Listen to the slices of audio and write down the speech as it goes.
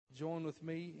join with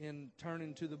me in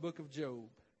turning to the book of Job.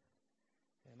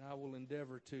 And I will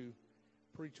endeavor to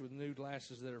preach with new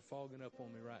glasses that are fogging up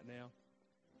on me right now.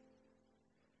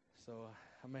 So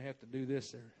I may have to do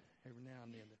this every now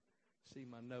and then to see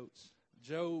my notes.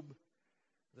 Job,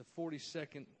 the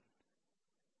 42nd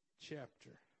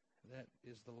chapter. That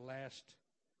is the last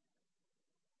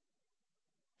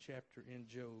chapter in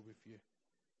Job if you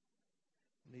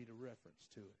need a reference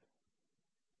to it.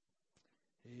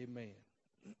 Amen.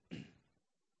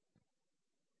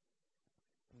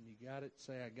 When you got it,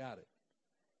 say, I got it.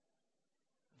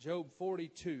 Job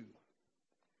 42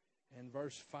 and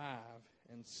verse 5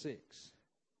 and 6.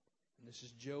 And this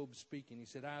is Job speaking. He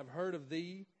said, I have heard of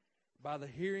thee by the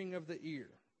hearing of the ear,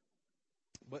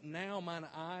 but now mine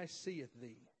eye seeth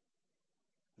thee.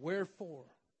 Wherefore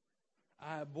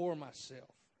I abhor myself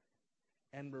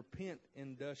and repent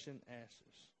in dust and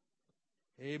ashes.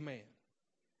 Amen.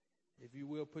 If you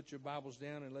will, put your Bibles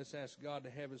down and let's ask God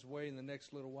to have His way in the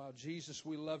next little while. Jesus,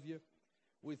 we love you.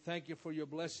 We thank you for your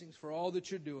blessings, for all that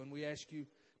you're doing. We ask you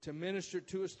to minister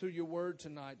to us through your word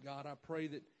tonight, God. I pray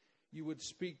that you would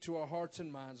speak to our hearts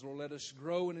and minds. Lord, let us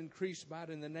grow and increase by it.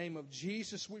 In the name of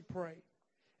Jesus, we pray.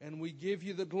 And we give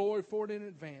you the glory for it in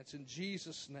advance. In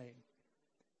Jesus' name,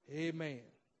 amen.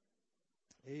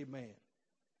 Amen.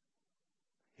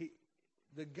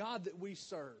 The God that we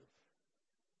serve,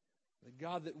 the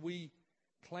God that we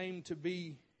claim to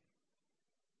be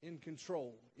in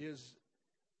control, is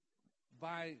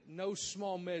by no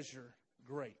small measure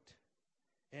great.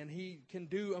 And He can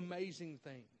do amazing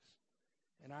things.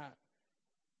 And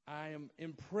I am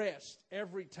impressed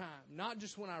every time, not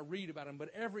just when I read about Him, but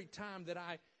every time that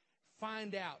I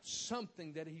find out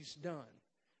something that He's done.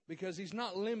 Because He's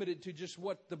not limited to just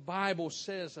what the Bible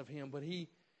says of Him, but He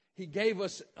gave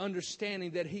us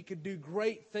understanding that He could do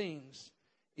great things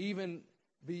even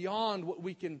beyond what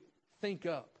we can think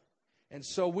of. And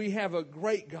so we have a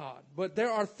great God. But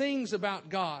there are things about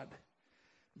God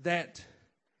that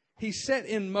He set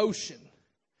in motion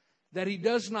that He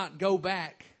does not go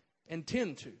back and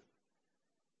tend to.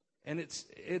 And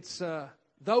it's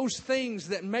those things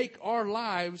that make our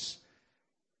lives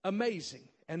amazing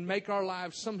and make our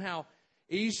lives somehow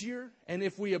easier. And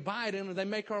if we abide in them, they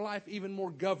make our life even more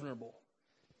governable.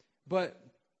 But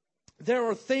there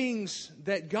are things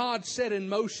that God set in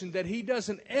motion that He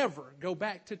doesn't ever go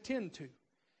back to tend to.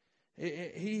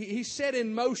 He set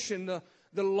in motion the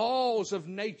laws of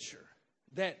nature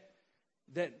that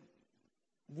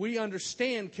we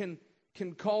understand can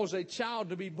cause a child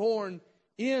to be born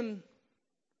in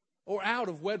or out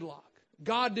of wedlock.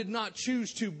 God did not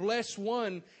choose to bless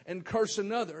one and curse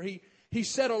another. He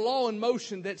set a law in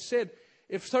motion that said,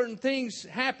 if certain things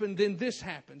happen, then this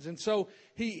happens. And so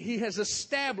He has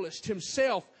established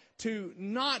Himself to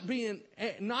not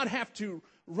have to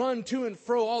run to and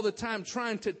fro all the time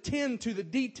trying to tend to the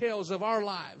details of our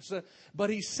lives. But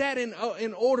He set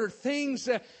in order things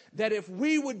that if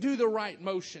we would do the right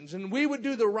motions and we would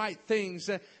do the right things,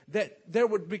 that there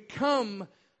would become,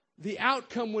 the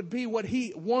outcome would be what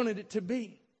He wanted it to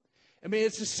be. I mean,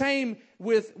 it's the same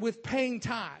with paying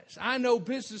tithes. I know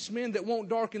businessmen that won't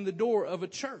darken the door of a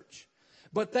church,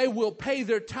 but they will pay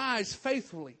their tithes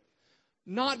faithfully.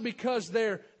 Not because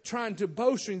they're trying to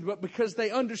boast, but because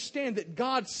they understand that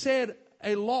God said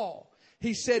a law.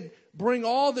 He said, bring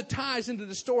all the tithes into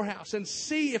the storehouse and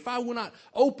see if I will not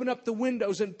open up the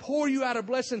windows and pour you out a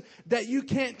blessing that you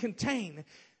can't contain.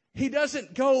 He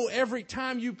doesn't go every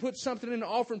time you put something in the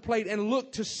offering plate and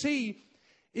look to see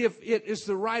if it is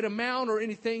the right amount or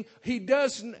anything. He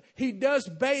does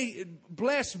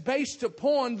bless based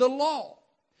upon the law.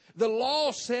 The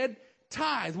law said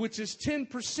tithe, which is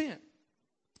 10%.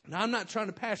 Now, I'm not trying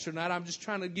to pastor tonight. I'm just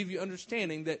trying to give you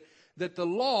understanding that the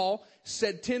law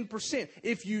said 10%.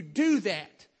 If you do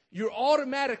that, you're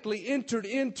automatically entered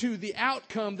into the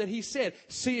outcome that He said.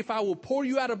 See if I will pour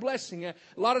you out a blessing. A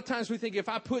lot of times we think if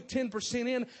I put 10%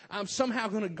 in, I'm somehow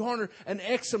going to garner an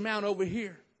X amount over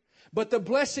here. But the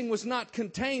blessing was not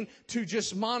contained to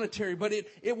just monetary, but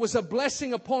it was a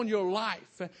blessing upon your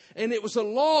life. And it was a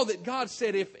law that God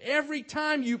said, if every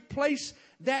time you place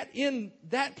that in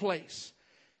that place,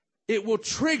 it will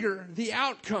trigger the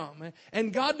outcome.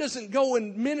 And God doesn't go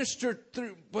and minister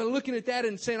through by looking at that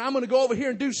and saying, I'm going to go over here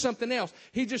and do something else.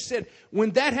 He just said,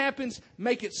 when that happens,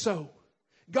 make it so.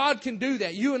 God can do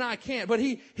that. You and I can't. But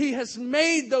He has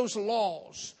made those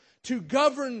laws to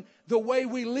govern the way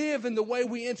we live and the way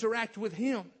we interact with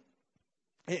Him.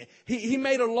 He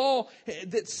made a law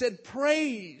that said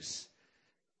praise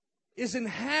is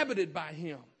inhabited by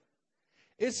Him.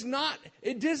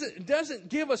 It doesn't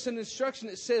give us an instruction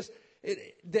that says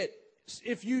that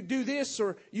if you do this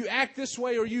or you act this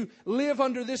way or you live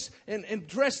under this and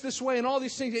dress this way and all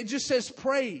these things, it just says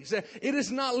praise. It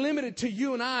is not limited to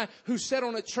you and I who sat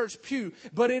on a church pew,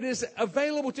 but it is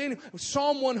available to anyone.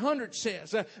 Psalm 100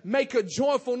 says, make a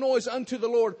joyful noise unto the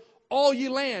Lord, all ye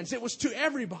lands. It was to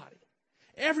everybody.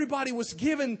 Everybody was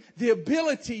given the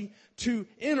ability to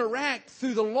interact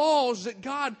through the laws that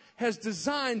God has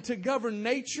designed to govern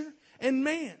nature and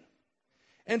man.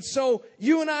 And so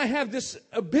you and I have this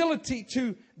ability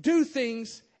to do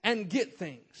things and get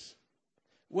things,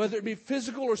 whether it be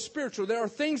physical or spiritual. There are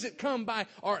things that come by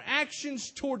our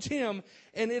actions towards Him,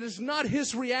 and it is not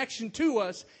His reaction to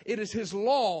us. It is His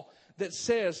law that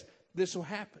says this will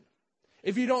happen.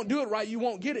 If you don't do it right, you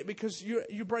won't get it because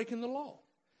you're breaking the law.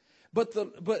 But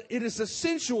it is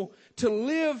essential to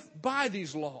live by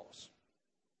these laws.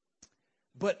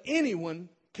 But anyone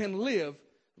can live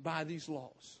by these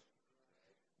laws.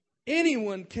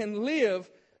 Anyone can live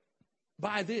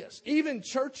by this. Even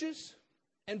churches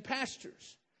and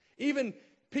pastors, even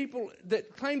people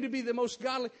that claim to be the most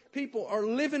godly people are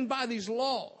living by these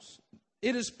laws.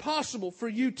 It is possible for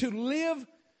you to live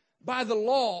by the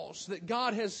laws that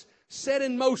God has set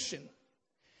in motion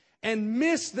and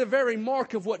miss the very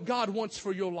mark of what God wants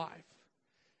for your life.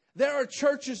 There are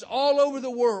churches all over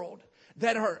the world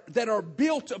that are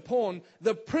built upon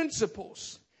the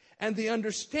principles and the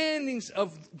understandings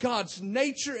of God's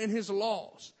nature and His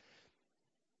laws.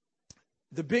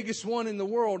 The biggest one in the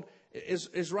world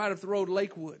is right up the road,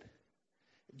 Lakewood.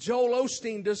 Joel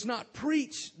Osteen does not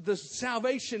preach the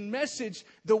salvation message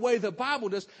the way the Bible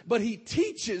does, but he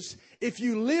teaches if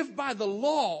you live by the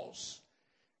laws,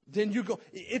 then you go.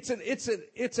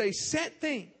 It's a set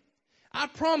thing. I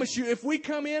promise you, if we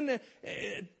come in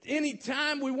any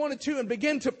time we wanted to and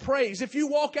begin to praise, if you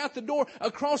walk out the door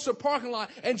across the parking lot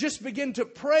and just begin to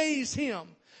praise Him,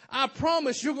 I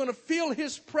promise you're going to feel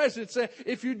His presence.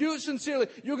 If you do it sincerely,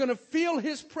 you're going to feel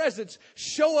His presence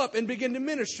show up and begin to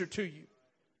minister to you.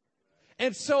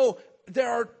 And so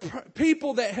there are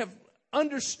people that have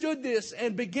understood this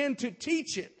and begin to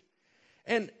teach it.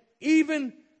 And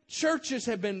even churches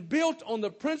have been built on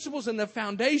the principles and the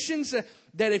foundations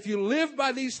that if you live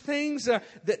by these things,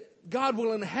 that God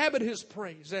will inhabit His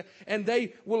praise. And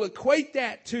they will equate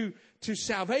that to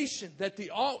salvation, that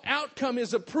the outcome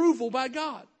is approval by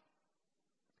God.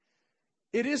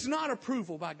 It is not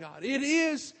approval by God. It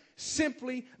is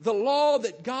simply the law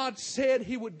that God said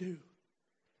He would do.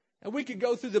 And we could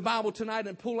go through the Bible tonight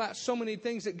and pull out so many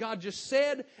things that God just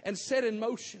said and set in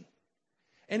motion.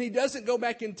 And He doesn't go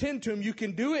back and tend to them. You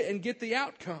can do it and get the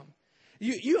outcome.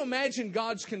 You imagine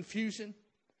God's confusion.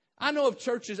 I know of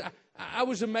churches, I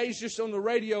was amazed just on the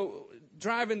radio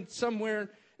driving somewhere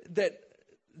that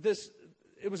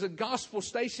it was a gospel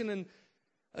station and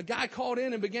a guy called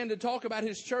in and began to talk about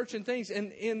his church and things.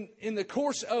 And in the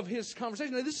course of his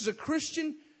conversation, now this is a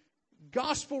Christian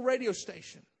gospel radio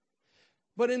station.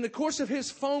 But in the course of his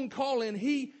phone call in,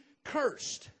 he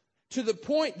cursed to the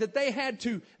point that they had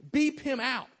to beep him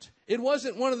out. It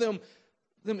wasn't one of them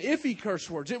iffy curse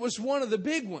words. It was one of the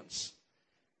big ones.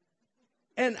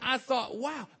 And I thought,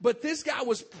 wow. But this guy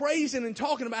was praising and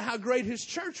talking about how great his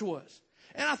church was.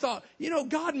 And I thought,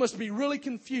 God must be really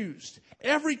confused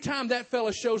every time that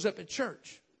fella shows up at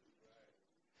church.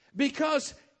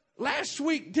 Because last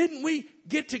week, didn't we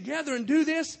get together and do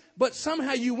this? But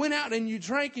somehow you went out and you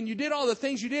drank and you did all the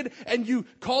things you did and you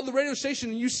called the radio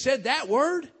station and you said that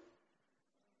word.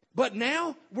 But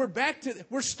now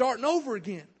we're starting over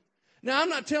again. Now, I'm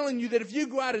not telling you that if you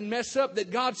go out and mess up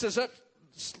that God says,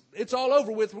 it's all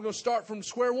over with, we're going to start from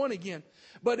square one again.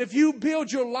 But if you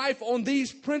build your life on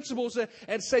these principles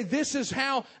and say, this is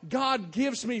how God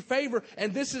gives me favor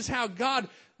and this is how God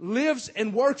lives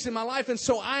and works in my life, and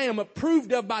so I am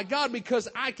approved of by God because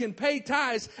I can pay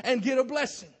tithes and get a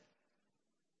blessing.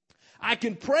 I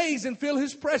can praise and feel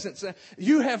His presence.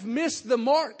 You have missed the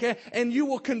mark and you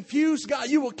will confuse God.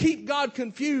 You will keep God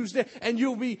confused and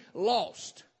you'll be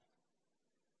lost.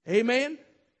 Amen?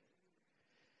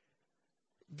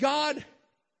 God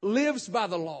lives by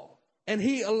the law and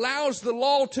He allows the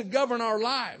law to govern our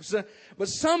lives. But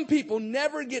some people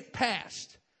never get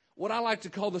past what I like to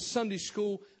call the Sunday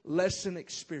school lesson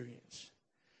experience.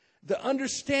 The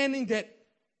understanding that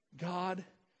God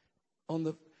on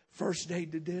the first day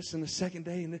did this and the second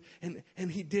day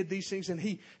and He did these things and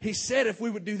He said if we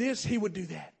would do this, He would do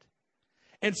that.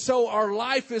 And so our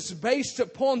life is based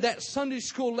upon that Sunday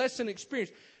school lesson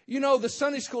experience. The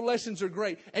Sunday school lessons are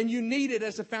great and you need it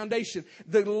as a foundation.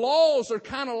 The laws are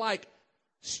kind of like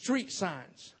street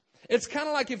signs. It's kind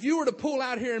of like if you were to pull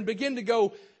out here and begin to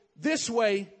go this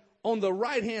way on the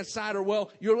right-hand side, or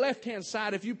well, your left-hand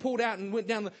side, if you pulled out and went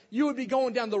down, you would be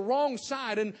going down the wrong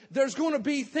side. And there's going to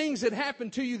be things that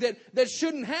happen to you that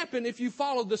shouldn't happen if you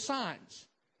followed the signs.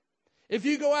 If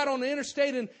you go out on the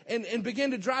interstate and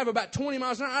begin to drive about 20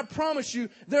 miles an hour, I promise you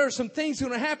there are some things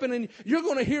going to happen, and you're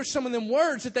going to hear some of them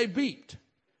words that they beeped.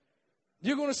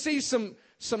 You're going to see some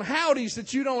howdies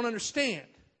that you don't understand.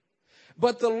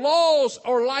 But the laws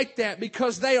are like that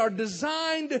because they are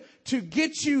designed to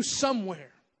get you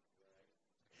somewhere.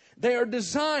 They are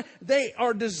designed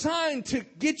to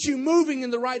get you moving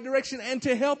in the right direction and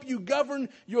to help you govern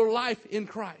your life in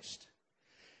Christ.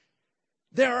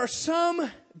 There are some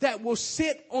that will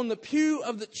sit on the pew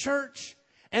of the church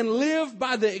and live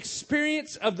by the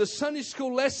experience of the Sunday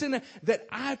school lesson that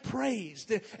I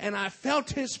praised and I felt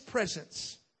His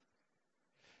presence.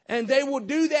 And they will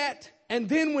do that. And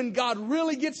then when God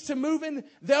really gets to moving,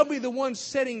 they'll be the ones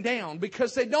sitting down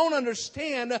because they don't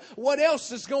understand what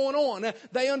else is going on.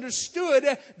 They understood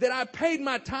that I paid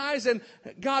my tithes and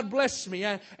God blessed me.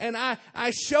 And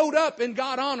I showed up and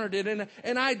God honored it.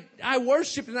 And I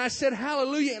worshiped and I said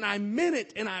hallelujah and I meant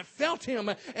it and I felt Him.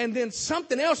 And then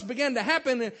something else began to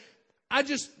happen and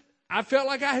I felt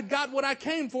like I had got what I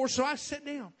came for, so I sat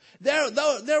down.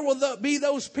 There will be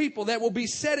those people that will be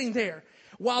sitting there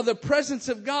while the presence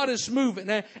of God is moving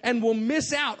and will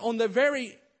miss out on the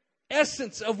very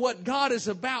essence of what God is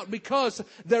about because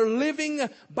they're living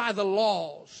by the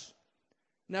laws.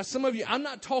 Now, some of you, I'm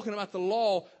not talking about the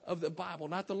law of the Bible,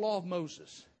 not the law of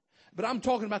Moses, but I'm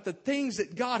talking about the things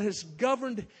that God has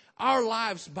governed our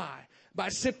lives by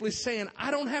simply saying,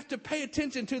 I don't have to pay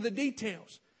attention to the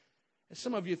details. And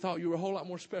some of you thought you were a whole lot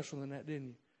more special than that, didn't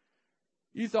you?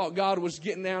 You thought God was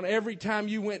getting down every time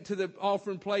you went to the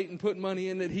offering plate and put money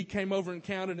in it. He came over and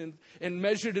counted and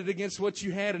measured it against what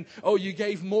you had. And, oh, you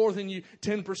gave more than you,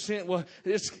 10%. Well,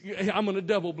 I'm going to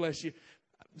double bless you.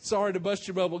 Sorry to bust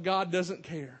your bubble. God doesn't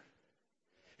care.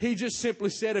 He just simply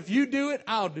said, if you do it,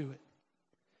 I'll do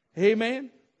it.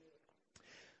 Amen.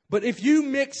 But if you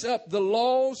mix up the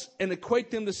laws and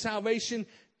equate them to salvation,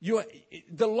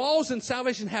 the laws and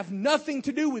salvation have nothing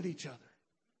to do with each other.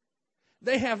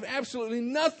 They have absolutely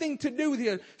nothing to do with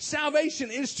it.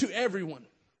 Salvation is to everyone.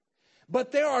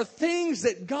 But there are things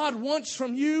that God wants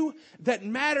from you that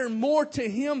matter more to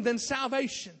Him than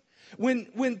salvation.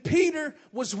 When Peter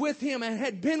was with Him and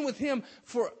had been with Him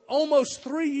for almost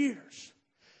 3 years,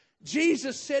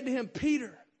 Jesus said to him,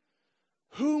 Peter,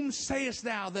 whom sayest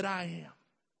thou that I am?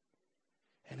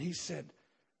 And he said,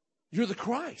 you're the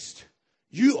Christ.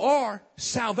 You are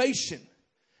salvation.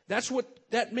 That's what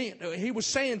that meant. He was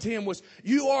saying to him was,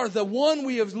 you are the one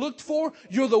we have looked for.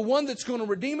 You're the one that's going to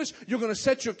redeem us. You're going to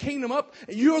set your kingdom up.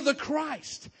 You're the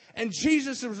Christ. And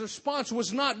Jesus' response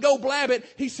was not go blab it.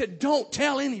 He said, don't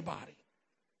tell anybody.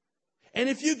 And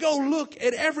if you go look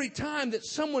at every time that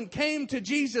someone came to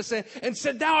Jesus and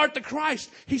said, thou art the Christ,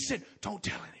 He said, don't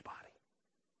tell anybody.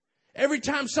 Every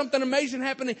time something amazing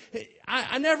happened,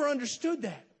 I never understood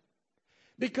that.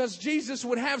 Because Jesus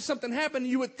would have something happen,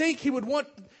 you would think He would want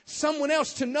someone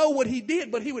else to know what He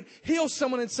did, but He would heal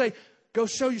someone and say, go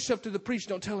show yourself to the priest,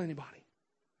 don't tell anybody.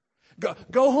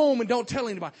 Go home and don't tell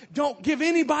anybody. Don't give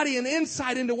anybody an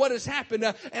insight into what has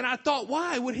happened. And I thought,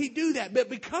 why would He do that? But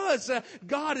because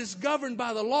God is governed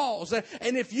by the laws.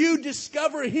 And if you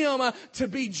discover Him to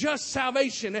be just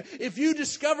salvation, if you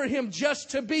discover Him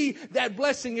just to be that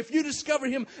blessing, if you discover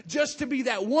Him just to be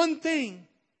that one thing,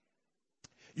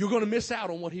 you're going to miss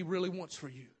out on what He really wants for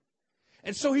you.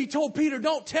 And so He told Peter,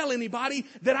 don't tell anybody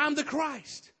that I'm the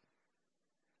Christ.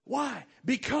 Why?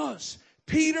 Because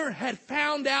Peter had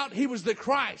found out he was the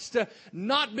Christ,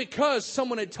 not because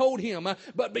someone had told him,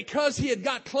 but because he had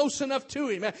got close enough to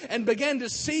Him and began to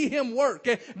see Him work,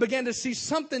 began to see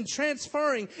something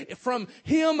transferring from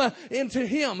him into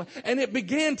him. And it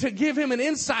began to give him an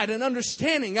insight and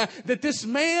understanding that this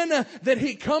man that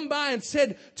he come by and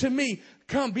said to me,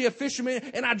 come be a fisherman.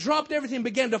 And I dropped everything and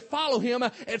began to follow Him.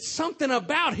 And something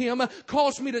about Him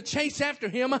caused me to chase after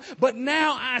Him. But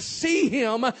now I see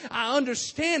Him. I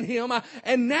understand Him.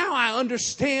 And now I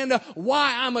understand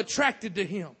why I'm attracted to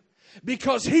Him.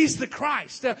 Because He's the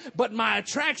Christ. But my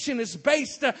attraction is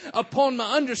based upon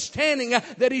my understanding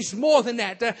that He's more than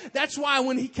that. That's why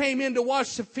when He came in to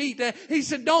wash the feet, He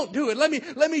said, don't do it.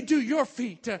 Let me do your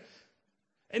feet.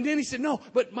 And then he said, no,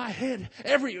 but my head,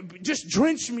 just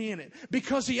drench me in it.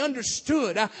 Because he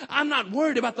understood, I'm not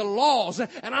worried about the laws,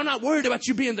 and I'm not worried about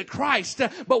you being the Christ.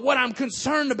 But what I'm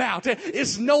concerned about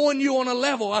is knowing you on a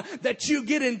level that you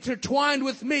get intertwined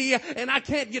with me, and I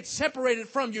can't get separated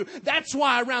from you. That's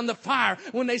why around the fire,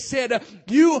 when they said,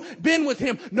 you've been with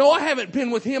him. No, I haven't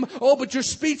been with him. Oh, but your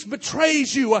speech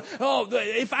betrays you.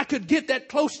 If I could get that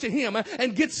close to him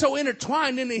and get so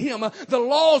intertwined into him, the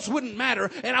laws wouldn't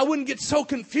matter, and I wouldn't get so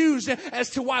confused as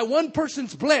to why one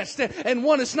person's blessed and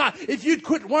one is not. If you'd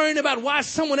quit worrying about why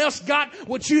someone else got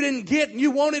what you didn't get and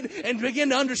you wanted, and begin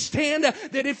to understand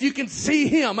that if you can see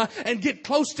him and get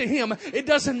close to him, it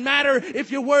doesn't matter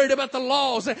if you're worried about the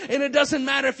laws, and it doesn't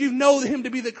matter if you know him to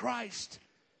be the Christ.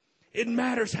 It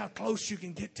matters how close you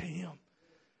can get to him.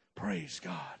 Praise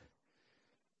God.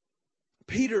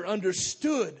 Peter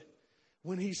understood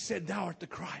when he said, thou art the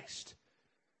Christ.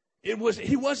 He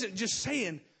wasn't just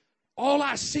saying, all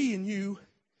I see in you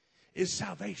is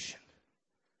salvation.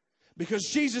 Because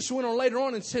Jesus went on later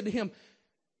on and said to him,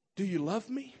 do you love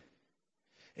me?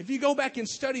 If you go back and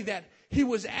study that, he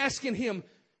was asking him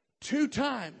 2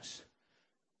 times,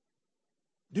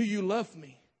 do you love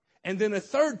me? And then a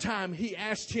third time he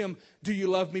asked him, do you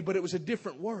love me? But it was a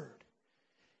different word.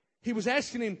 He was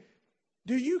asking him,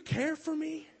 do you care for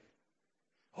me?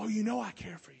 Oh, you know I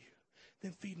care for you.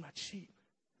 Then feed my sheep.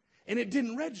 And it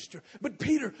didn't register. But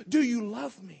Peter, do you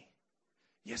love me?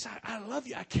 Yes, I love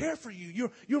you. I care for you.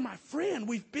 You're my friend.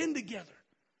 We've been together.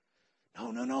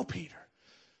 No, Peter.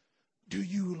 Do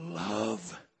you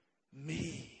love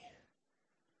me?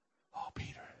 Oh,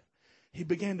 Peter. He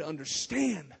began to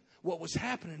understand what was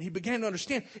happening. He began to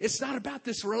understand it's not about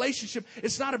this relationship.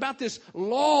 It's not about this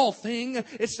law thing.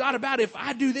 It's not about if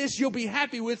I do this, you'll be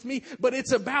happy with me. But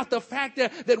it's about the fact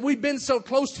that we've been so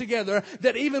close together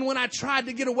that even when I tried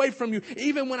to get away from you,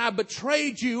 even when I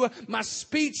betrayed you, my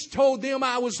speech told them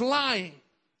I was lying.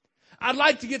 I'd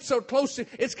like to get so close to,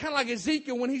 it's kind of like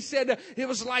Ezekiel when he said it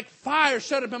was like fire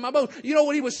shut up in my bones. You know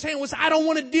what he was saying was, I don't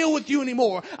want to deal with you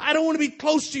anymore. I don't want to be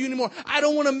close to you anymore. I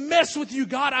don't want to mess with you,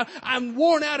 God. I'm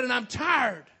worn out and I'm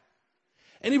tired.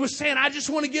 And he was saying, I just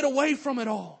want to get away from it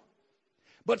all.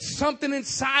 But something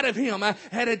inside of him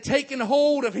had taken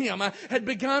hold of him, had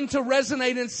begun to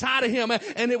resonate inside of him.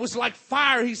 And it was like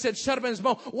fire, he said, shut up in his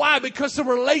bone. Why? Because the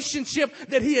relationship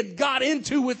that he had got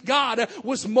into with God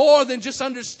was more than just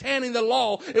understanding the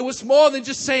law. It was more than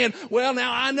just saying, well,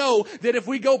 now I know that if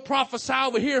we go prophesy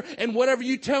over here and whatever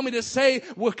you tell me to say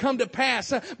will come to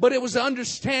pass. But it was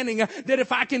understanding that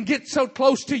if I can get so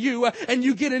close to you and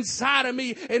you get inside of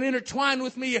me and intertwine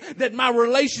with me, that my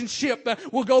relationship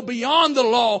will go beyond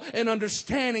the law and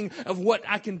understanding of what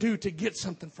I can do to get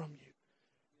something from you.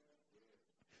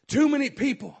 Too many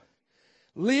people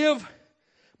live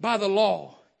by the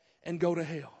law and go to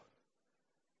hell.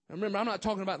 Now remember, I'm not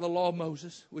talking about the law of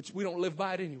Moses, which we don't live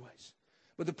by it anyways.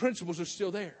 But the principles are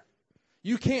still there.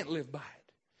 You can't live by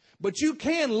it. But you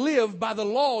can live by the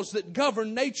laws that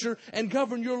govern nature and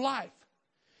govern your life.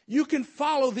 You can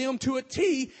follow them to a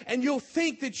T and you'll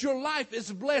think that your life is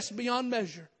blessed beyond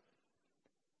measure.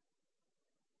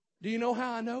 Do you know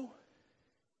how I know?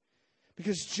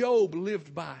 Because Job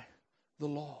lived by the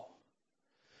law.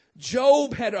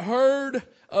 Job had heard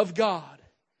of God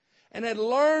and had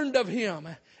learned of Him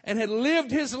and had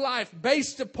lived his life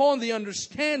based upon the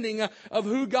understanding of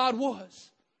who God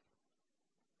was.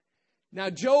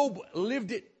 Now Job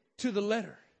lived it to the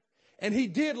letter. And he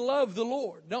did love the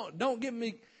Lord. Don't get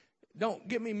me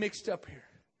mixed up here.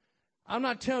 I'm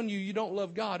not telling you you don't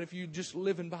love God if you're just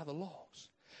living by the laws.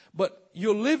 But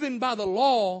your living by the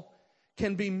law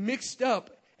can be mixed up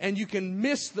and you can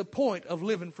miss the point of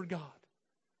living for God.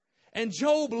 And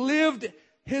Job lived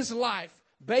his life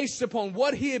based upon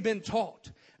what he had been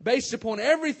taught, based upon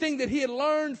everything that he had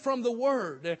learned from the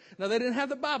Word. Now, they didn't have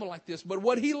the Bible like this, but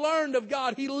what he learned of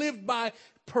God, he lived by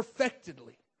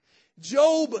perfectly.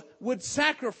 Job would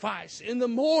sacrifice in the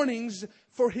mornings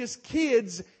for his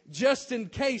kids just in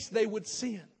case they would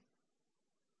sin.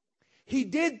 He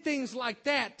did things like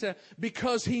that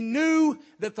because he knew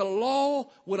that the law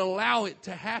would allow it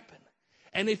to happen.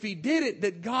 And if he did it,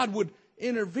 that God would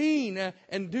intervene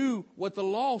and do what the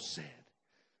law said.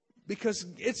 Because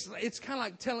it's kind of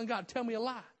like telling God, tell me a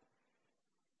lie.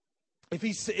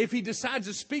 If he decides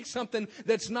to speak something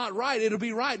that's not right, it'll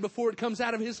be right before it comes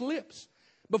out of his lips.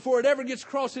 Before it ever gets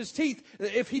across his teeth.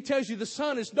 If he tells you the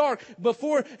sun is dark,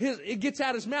 before it gets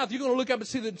out his mouth, you're going to look up and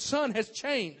see the sun has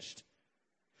changed.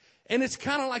 And it's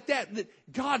kind of like that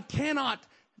God cannot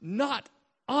not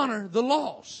honor the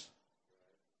laws.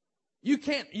 You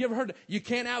ever heard you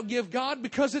can't outgive God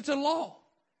because it's a law.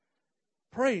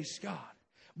 Praise God.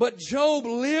 But Job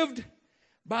lived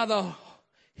by the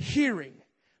hearing,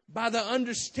 by the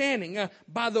understanding,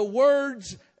 by the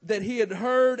words that he had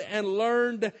heard and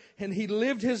learned, and he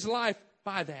lived his life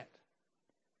by that.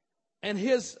 And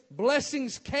his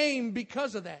blessings came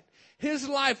because of that. His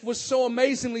life was so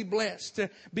amazingly blessed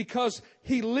because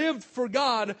he lived for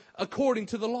God according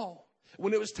to the law.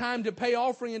 When it was time to pay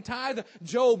offering and tithe,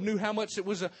 Job knew how much it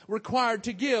was required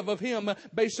to give of him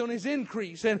based on his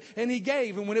increase. And he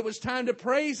gave. And when it was time to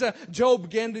praise, Job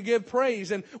began to give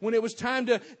praise. And when it was time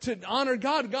to honor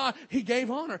God, he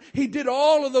gave honor. He did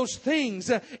all of those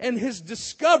things. And his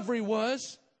discovery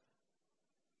was,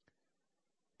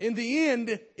 in the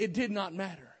end, it did not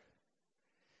matter.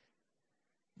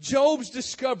 Job's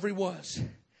discovery was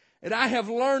that I have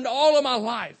learned all of my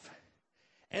life,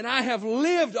 and I have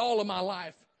lived all of my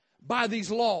life by these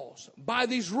laws, by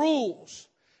these rules.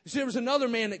 You see, there was another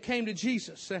man that came to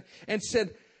Jesus and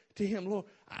said to him, Lord,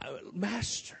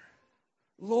 Master,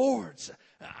 Lord,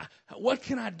 what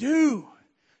can I do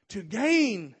to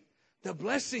gain the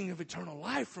blessing of eternal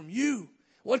life from you?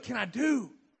 What can I do?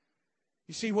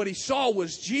 You see, what he saw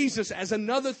was Jesus as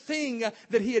another thing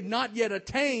that he had not yet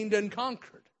attained and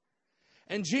conquered.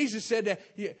 And Jesus said,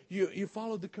 you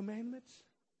followed the commandments?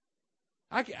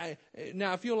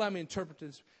 Now, if you'll allow me to interpret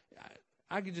this,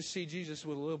 I could just see Jesus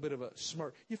with a little bit of a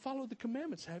smirk. You followed the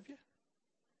commandments, have you?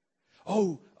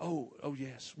 Oh,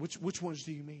 yes. Which ones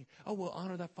do you mean? Oh, well,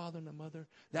 honor thy father and thy mother.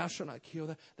 Thou shalt not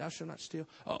kill. Thou shalt not steal.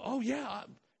 Oh yeah.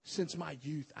 Since my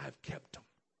youth, I've kept them.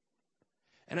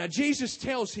 And now Jesus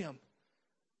tells him,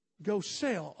 go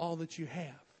sell all that you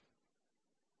have.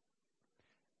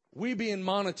 We being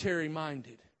monetary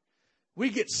minded, we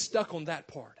get stuck on that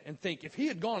part and think if he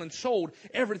had gone and sold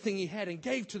everything he had and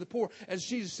gave to the poor, as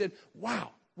Jesus said,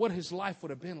 wow, what his life would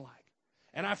have been like.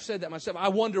 And I've said that myself. I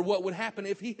wonder what would happen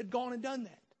if he had gone and done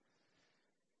that.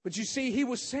 But you see, he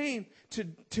was saying to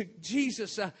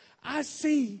Jesus, I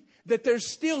see that there's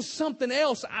still something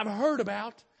else I've heard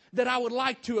about that I would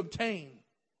like to obtain.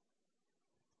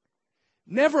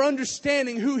 Never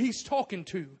understanding who he's talking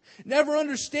to. Never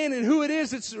understanding who it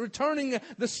is that's returning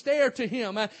the stare to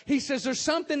him. He says, there's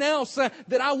something else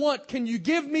that I want. Can you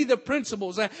give me the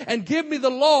principles and give me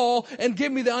the law and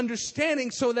give me the understanding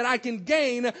so that I can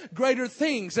gain greater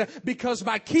things? Because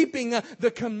by keeping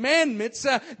the commandments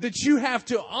that you have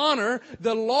to honor,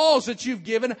 the laws that you've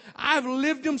given, I've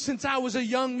lived them since I was a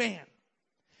young man.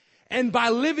 And by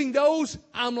living those,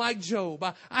 I'm like Job.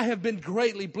 I have been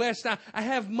greatly blessed. I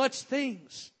have much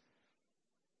things.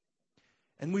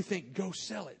 And we think, go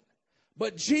sell it.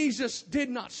 But Jesus did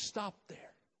not stop there.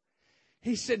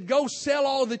 He said, go sell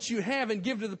all that you have and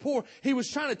give to the poor. He was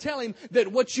trying to tell him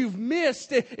that what you've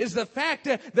missed is the fact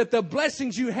that the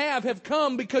blessings you have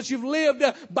come because you've lived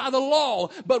by the law.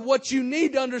 But what you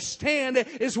need to understand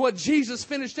is what Jesus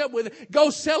finished up with. Go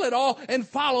sell it all and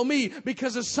follow me,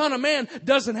 because the Son of Man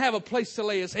doesn't have a place to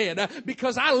lay his head.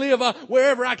 Because I live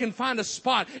wherever I can find a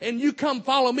spot. And you come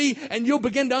follow me and you'll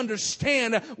begin to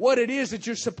understand what it is that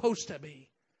you're supposed to be.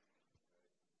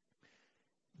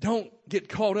 Don't get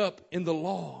caught up in the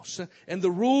laws and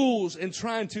the rules and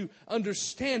trying to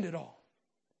understand it all.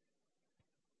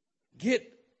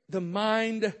 Get the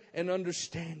mind and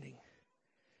understanding,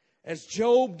 as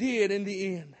Job did in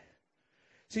the end.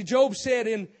 See, Job said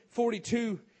in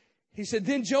 42, he said,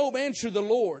 then Job answered the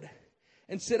Lord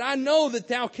and said, I know that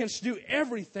thou canst do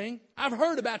everything. I've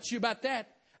heard about you about that.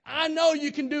 I know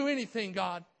you can do anything,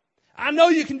 God. I know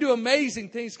you can do amazing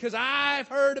things because I've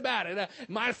heard about it.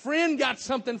 My friend got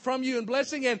something from you in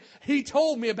blessing and he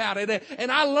told me about it. And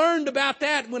I learned about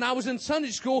that when I was in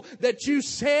Sunday school, that you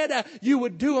said you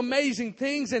would do amazing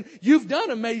things, and you've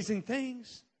done amazing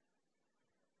things.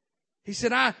 He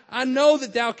said, I know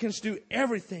that thou canst do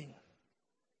everything,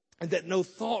 and that no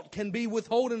thought can be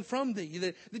withholden from thee,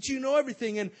 that you know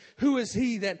everything. And who is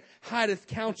he that hideth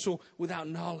counsel without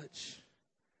knowledge?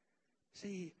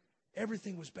 See,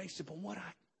 everything was based upon what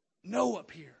I know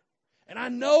up here. And I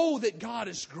know that God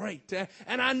is great.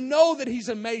 And I know that He's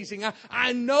amazing.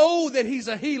 I know that He's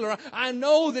a healer. I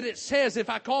know that it says if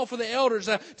I call for the elders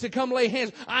to come lay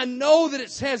hands. I know that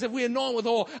it says if we anoint with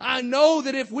oil. I know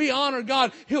that if we honor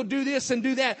God, He'll do this and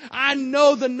do that. I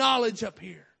know the knowledge up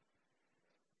here.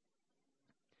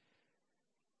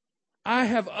 I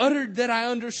have uttered that I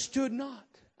understood not.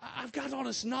 I've got all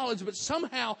this knowledge, but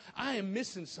somehow I am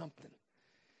missing something.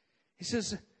 He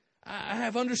says, I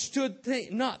have understood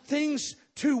not things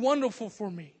too wonderful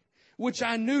for me, which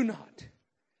I knew not.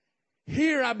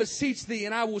 Here I beseech thee,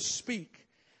 and I will speak.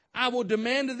 I will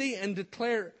demand of thee, and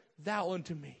declare thou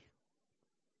unto me.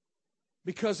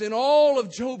 Because in all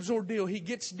of Job's ordeal, he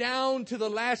gets down to the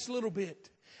last little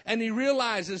bit. And he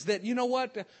realizes that, you know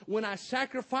what? When I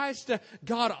sacrificed,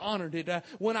 God honored it.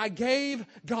 When I gave,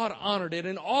 God honored it.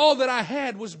 And all that I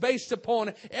had was based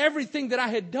upon everything that I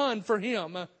had done for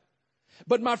Him.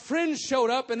 But my friends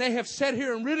showed up and they have sat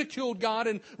here and ridiculed God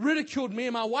and ridiculed me.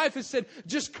 And my wife has said,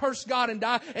 just curse God and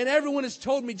die. And everyone has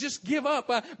told me, just give up.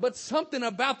 But something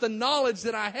about the knowledge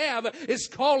that I have is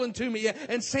calling to me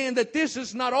and saying that this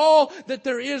is not all that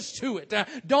there is to it.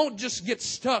 Don't just get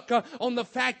stuck on the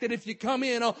fact that if you come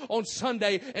in on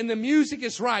Sunday and the music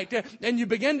is right and you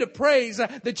begin to praise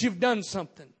that you've done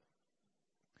something.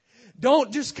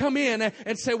 Don't just come in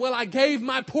and say, well, I gave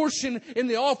my portion in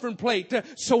the offering plate,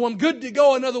 so I'm good to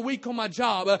go another week on my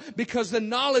job. Because the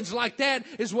knowledge like that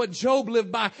is what Job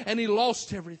lived by, and he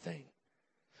lost everything.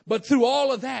 But through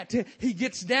all of that, he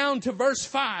gets down to verse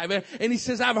 5, and he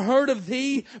says, I've heard of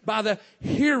thee by the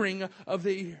hearing of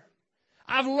the ear.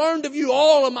 I've learned of you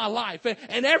all of my life,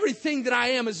 and everything that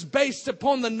I am is based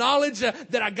upon the knowledge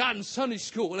that I got in Sunday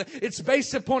school. It's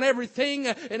based upon everything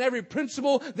and every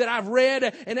principle that I've read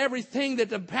and everything that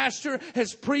the pastor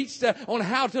has preached on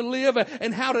how to live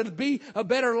and how to be a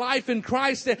better life in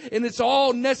Christ. And it's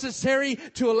all necessary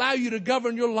to allow you to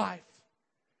govern your life.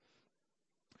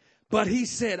 But he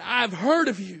said, I've heard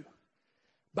of you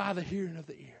by the hearing of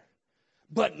the ear.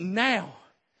 But now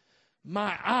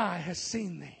my eye has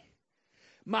seen thee.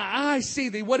 My eyes see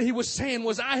thee. What he was saying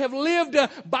was, I have lived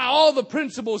by all the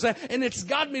principles, and it's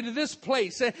got me to this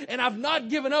place, and I've not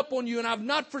given up on you, and I've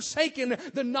not forsaken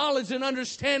the knowledge and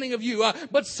understanding of you.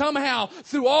 But somehow,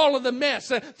 through all of the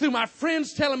mess, through my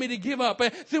friends telling me to give up,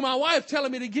 through my wife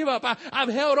telling me to give up, I've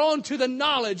held on to the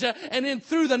knowledge, and then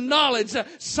through the knowledge,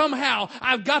 somehow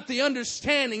I've got the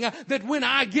understanding that when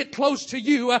I get close to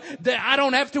you, that I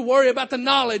don't have to worry about the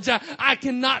knowledge. I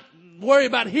cannot worry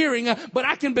about hearing, but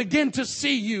I can begin to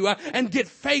see you and get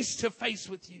face to face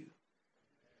with you.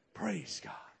 Praise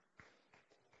God.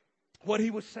 What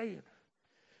he was saying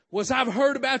was, I've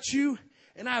heard about you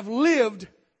and I've lived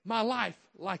my life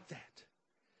like that.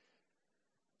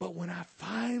 But when I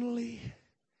finally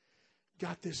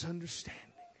got this understanding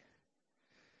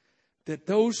that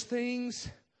those things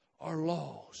are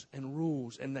laws and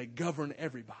rules and they govern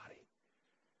everybody,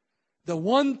 the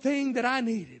one thing that I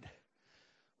needed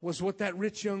was what that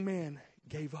rich young man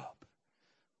gave up.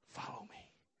 Follow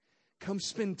me. Come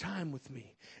spend time with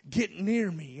me. Get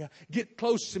near me. Get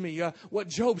close to me. What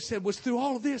Job said was, through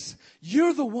all of this,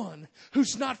 you're the one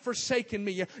who's not forsaken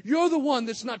me. You're the one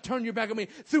that's not turned your back on me.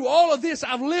 Through all of this,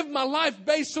 I've lived my life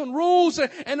based on rules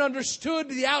and understood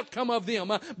the outcome of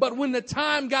them. But when the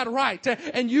time got right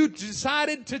and you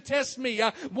decided to test me,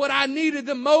 what I needed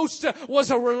the most was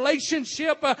a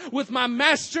relationship with my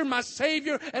Master, my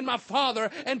Savior, and my Father.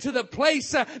 And to the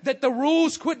place that the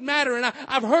rules quit mattering.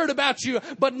 I've heard about you,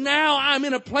 but now I'm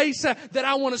in a place that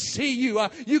I want to see you.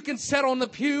 You can sit on the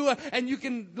pew and you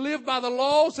can live by the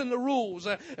laws and the rules.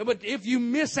 But if you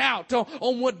miss out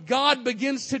on what God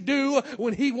begins to do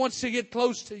when He wants to get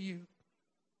close to you,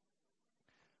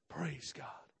 praise God,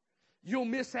 you'll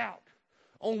miss out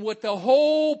on what the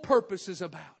whole purpose is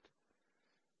about.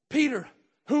 Peter,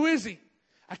 who is he?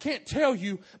 I can't tell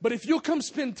you, but if you'll come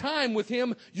spend time with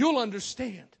him, you'll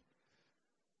understand.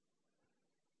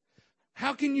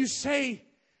 How can you say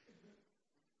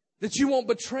that you won't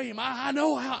betray him? I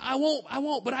know how I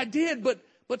won't, but I did.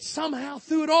 But somehow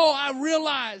through it all, I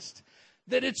realized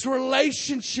that it's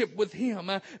relationship with him,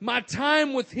 my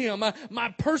time with him,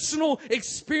 my personal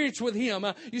experience with him.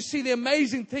 You see, the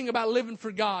amazing thing about living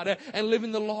for God and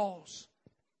living the laws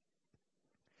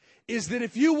is that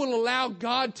if you will allow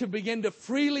God to begin to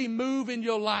freely move in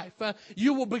your life,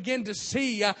 you will begin to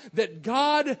see that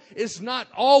God is not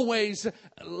always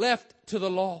left to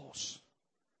the laws.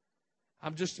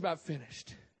 I'm just about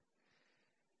finished.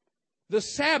 The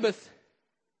Sabbath,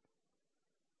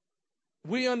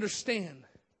 we understand.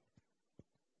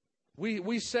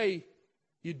 We say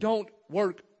you don't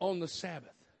work on the Sabbath.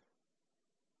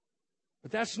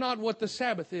 But that's not what the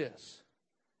Sabbath is.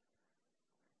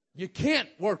 You can't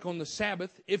work on the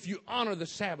Sabbath if you honor the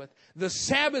Sabbath. The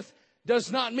Sabbath does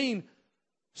not mean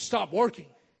stop working.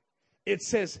 It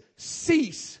says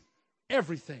cease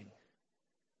everything.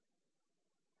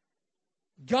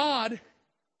 God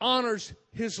honors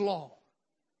His law.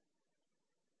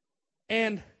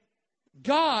 And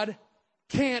God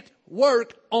can't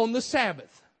work on the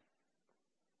Sabbath.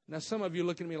 Now some of you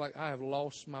looking at me like I have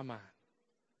lost my mind.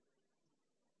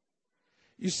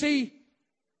 You see,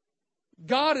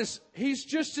 He's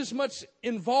just as much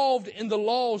involved in the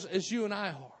laws as you and I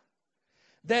are.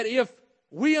 That if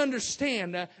we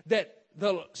understand that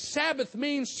the Sabbath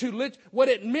means what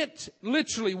it meant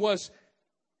literally was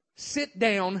sit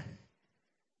down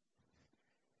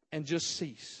and just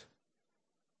cease.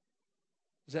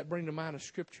 Does that bring to mind a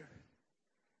scripture?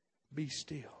 Be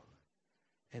still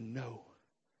and know.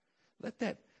 Let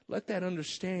that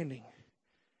understanding,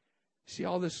 see,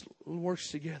 all this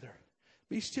works together.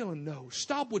 Be still and know.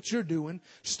 Stop what you're doing.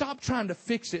 Stop trying to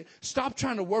fix it. Stop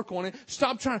trying to work on it.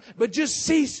 But just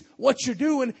cease what you're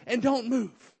doing and don't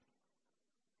move.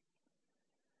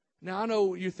 Now, I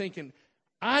know you're thinking,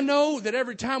 I know that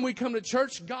every time we come to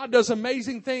church, God does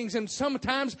amazing things. And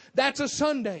sometimes that's a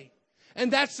Sunday.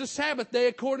 And that's the Sabbath day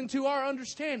according to our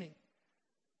understanding.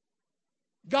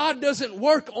 God doesn't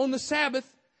work on the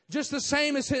Sabbath just the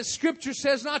same as His Scripture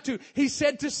says not to. He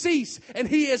said to cease, and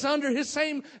He is under His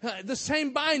the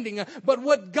same binding. But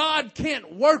what God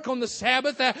can't work on the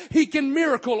Sabbath, He can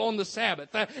miracle on the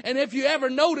Sabbath. And if you ever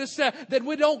notice that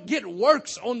we don't get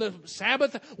works on the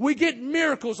Sabbath, we get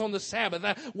miracles on the Sabbath.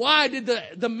 Why did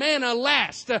the manna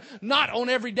last? Not on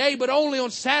every day, but only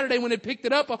on Saturday when they picked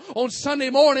it up. On Sunday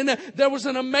morning, there was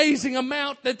an amazing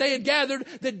amount that they had gathered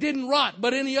that didn't rot,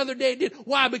 but any other day it did.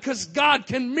 Why? Because God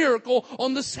can miracle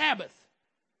on the Sabbath.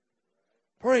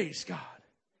 Praise God.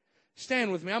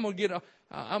 Stand with me. I'm going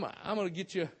to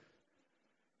get you.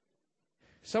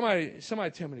 Somebody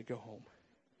tell me to go home.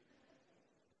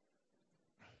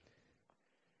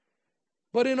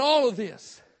 But in all of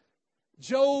this,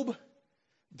 Job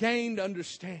gained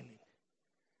understanding.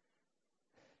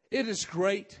 It is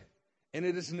great and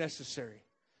it is necessary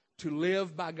to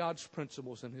live by God's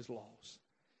principles and His laws.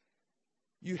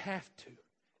 You have to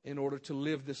in order to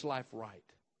live this life right.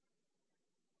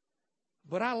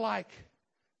 But I like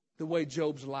the way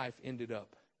Job's life ended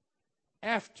up.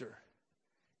 After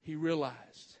he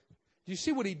realized. Do you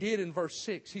see what he did in verse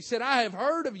 6? He said, I have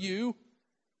heard of you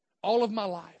all of my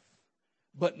life.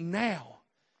 But now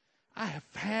I have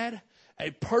had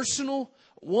a personal,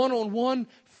 one-on-one,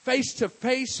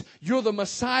 face-to-face. You're the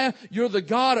Messiah. You're the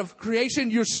God of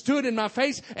creation. You stood in my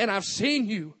face and I've seen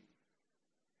you.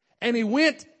 And he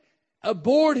went,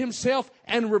 abhorred himself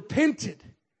and repented.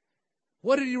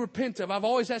 What did he repent of? I've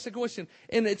always asked the question,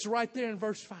 and it's right there in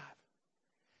verse 5.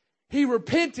 He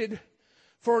repented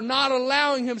for not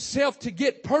allowing himself to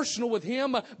get personal with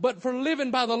Him, but for living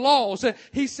by the laws.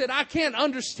 He said, I can't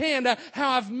understand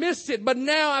how I've missed it, but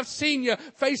now I've seen you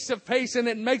face to face, and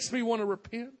it makes me want to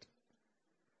repent.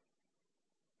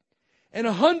 And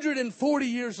 140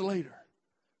 years later,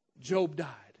 Job died,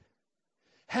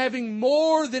 having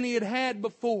more than he had had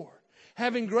before.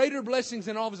 Having greater blessings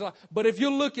in all of his life. But if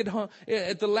you look at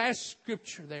the last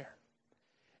scripture there,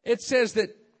 it says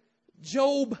that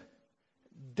Job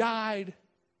died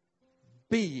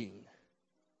being.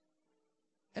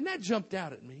 And that jumped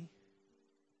out at me.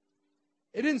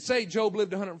 It didn't say Job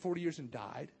lived 140 years and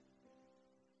died.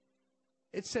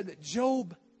 It said that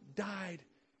Job died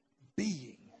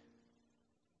being.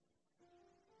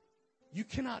 You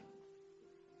cannot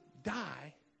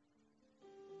die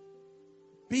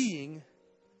being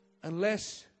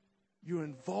unless you're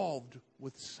involved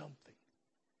with something.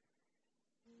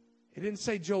 It didn't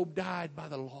say Job died by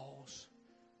the laws,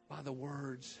 by the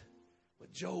words,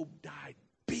 but Job died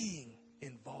being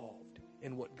involved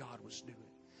in what God was doing.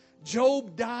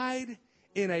 Job died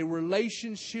in a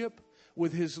relationship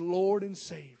with his Lord and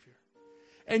Savior.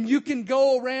 And you can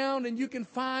go around and you can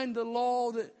find the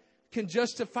law that can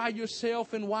justify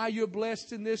yourself and why you're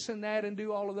blessed in this and that and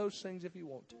do all of those things if you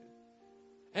want to.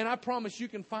 And I promise you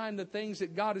can find the things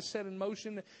that God has set in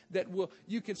motion that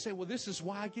you can say, well, this is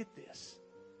why I get this.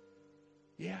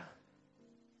 Yeah.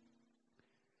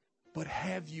 But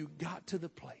have you got to the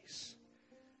place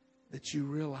that you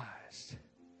realized,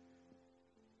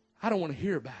 I don't want to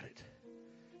hear about it.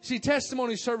 See,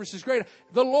 testimony service is great.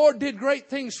 The Lord did great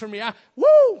things for me.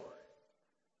 Woo!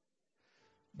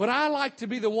 But I like to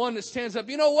be the one that stands up.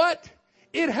 You know what?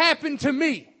 It happened to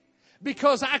me.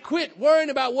 Because I quit worrying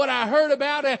about what I heard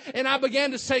about and I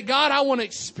began to say, God, I want to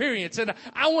experience it.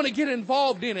 I want to get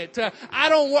involved in it.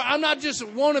 I'm not just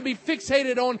want to be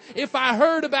fixated on if I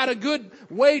heard about a good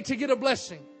way to get a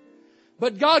blessing.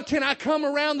 But God, can I come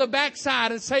around the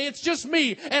backside and say, it's just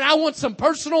me and I want some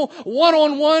personal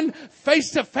one-on-one,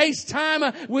 face-to-face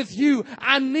time with you.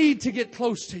 I need to get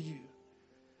close to you.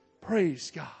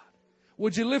 Praise God.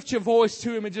 Would you lift your voice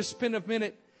to Him and just spend a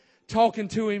minute talking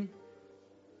to Him?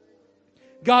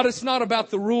 God, it's not about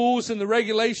the rules and the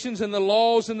regulations and the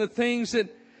laws and the things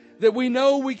that we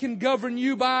know we can govern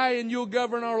you by and you'll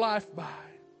govern our life by.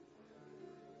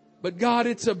 But God,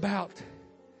 it's about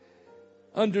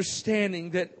understanding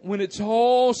that when it's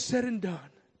all said and done,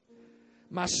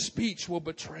 my speech will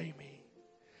betray me.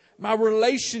 My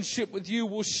relationship with you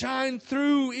will shine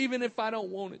through even if I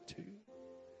don't want it to.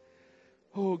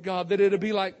 Oh God, that it'll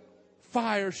be like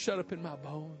fire shut up in my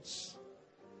bones.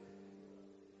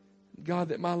 God,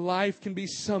 that my life can be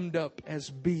summed up as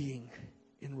being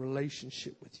in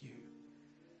relationship with you.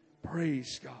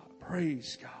 Praise God.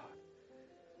 Praise God.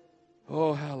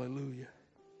 Oh, hallelujah.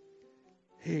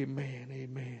 Amen.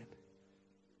 Amen.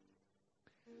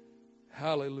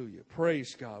 Hallelujah.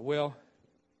 Praise God. Well,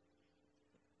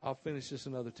 I'll finish this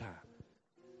another time.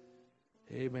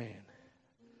 Amen.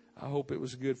 I hope it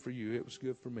was good for you. It was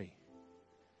good for me.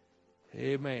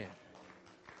 Amen.